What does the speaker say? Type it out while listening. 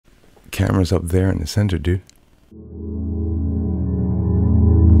camera's up there in the center, dude.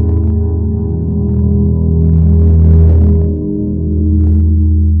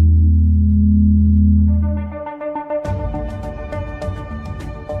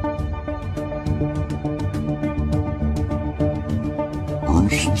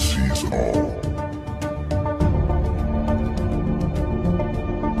 Bruce sees it all.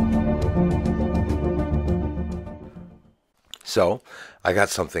 So, I got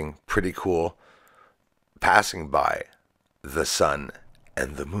something pretty cool passing by the sun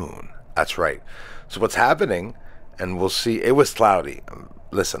and the moon. That's right. So what's happening, and we'll see, it was cloudy.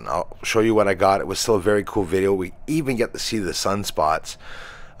 Listen, I'll show you what I got. It was still a very cool video. We even get to see the sunspots.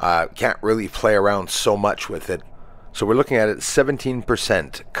 Can't really play around so much with it. So we're looking at it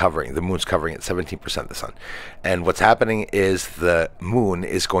 17% covering. The moon's covering it 17% of the sun. And what's happening is the moon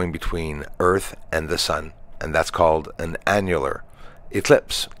is going between Earth and the sun. And that's called an annular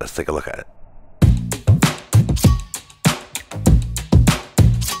eclipse. Let's take a look at it.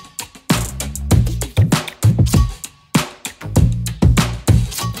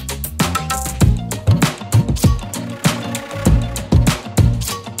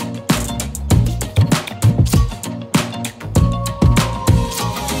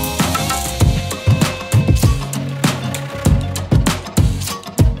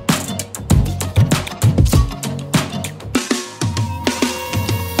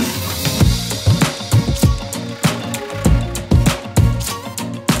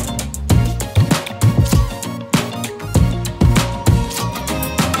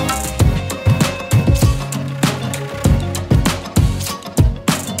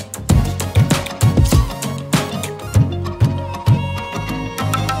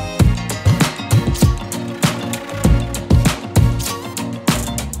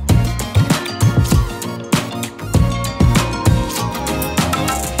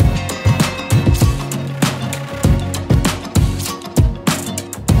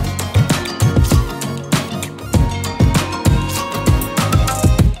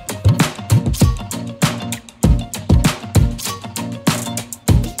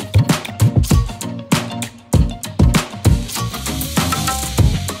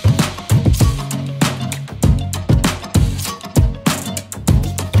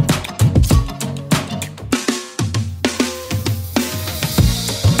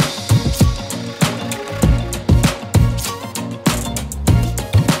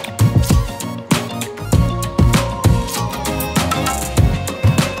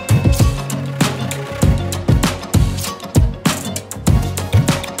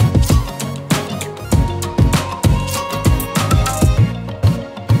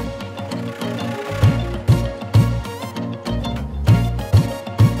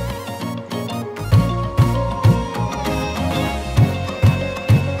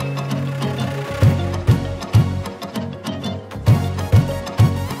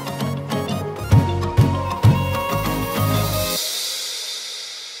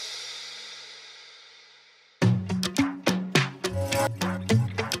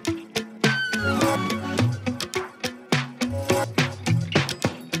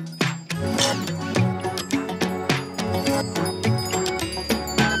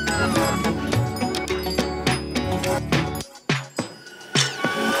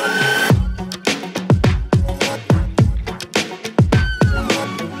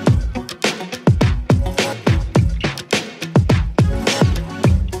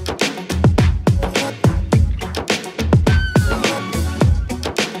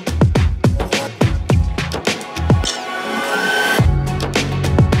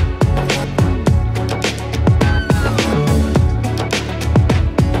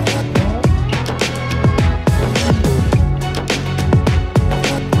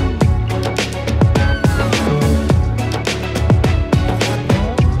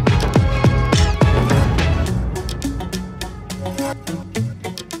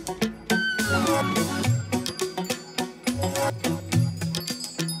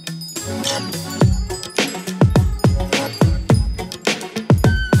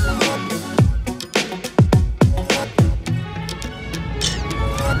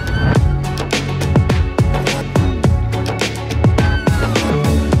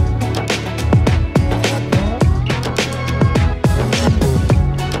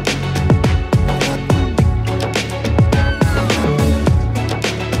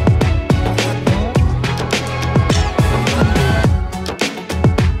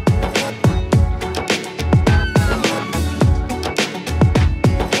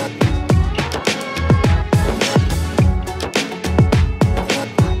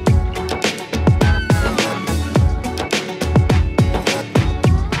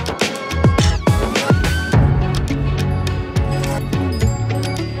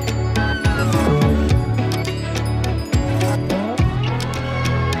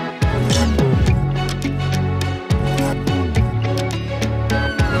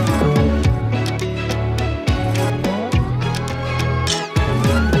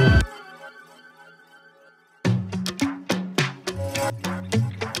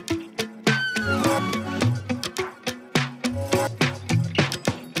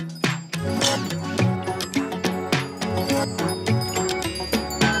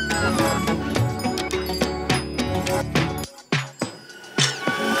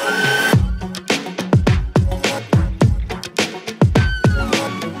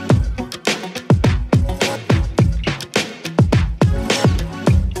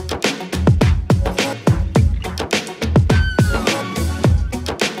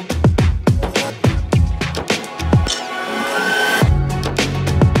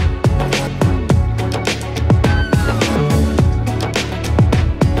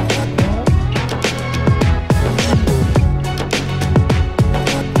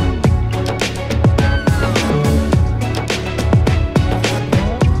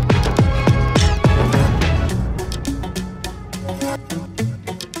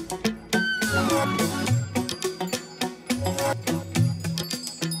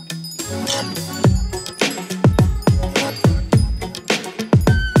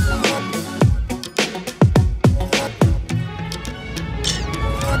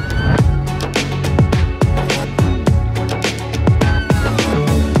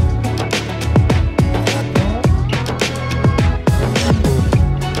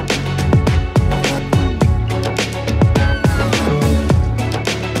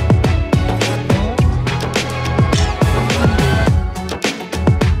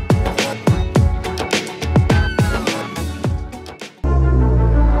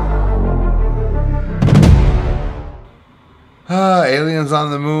 Aliens on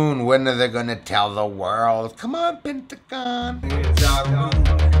the moon. When are they gonna tell the world? Come on, Pentagon. Aliens on the moon.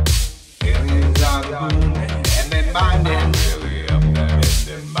 Aliens on the moon. And they're mining. Really up there.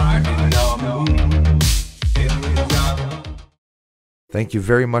 They're mining on the moon. Aliens on the moon. Thank you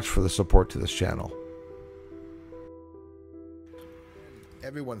very much for the support to this channel.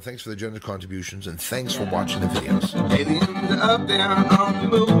 Everyone, thanks for the generous contributions and thanks for watching the videos. Aliens up there on the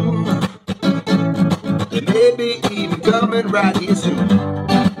moon. They may be even coming right here soon.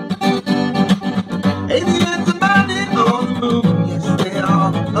 Aliens are mining on the moon. Yes, they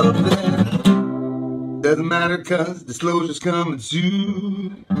are up there. Doesn't matter cause disclosure's coming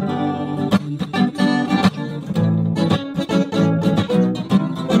soon.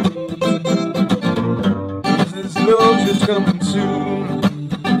 Disclosure's coming soon.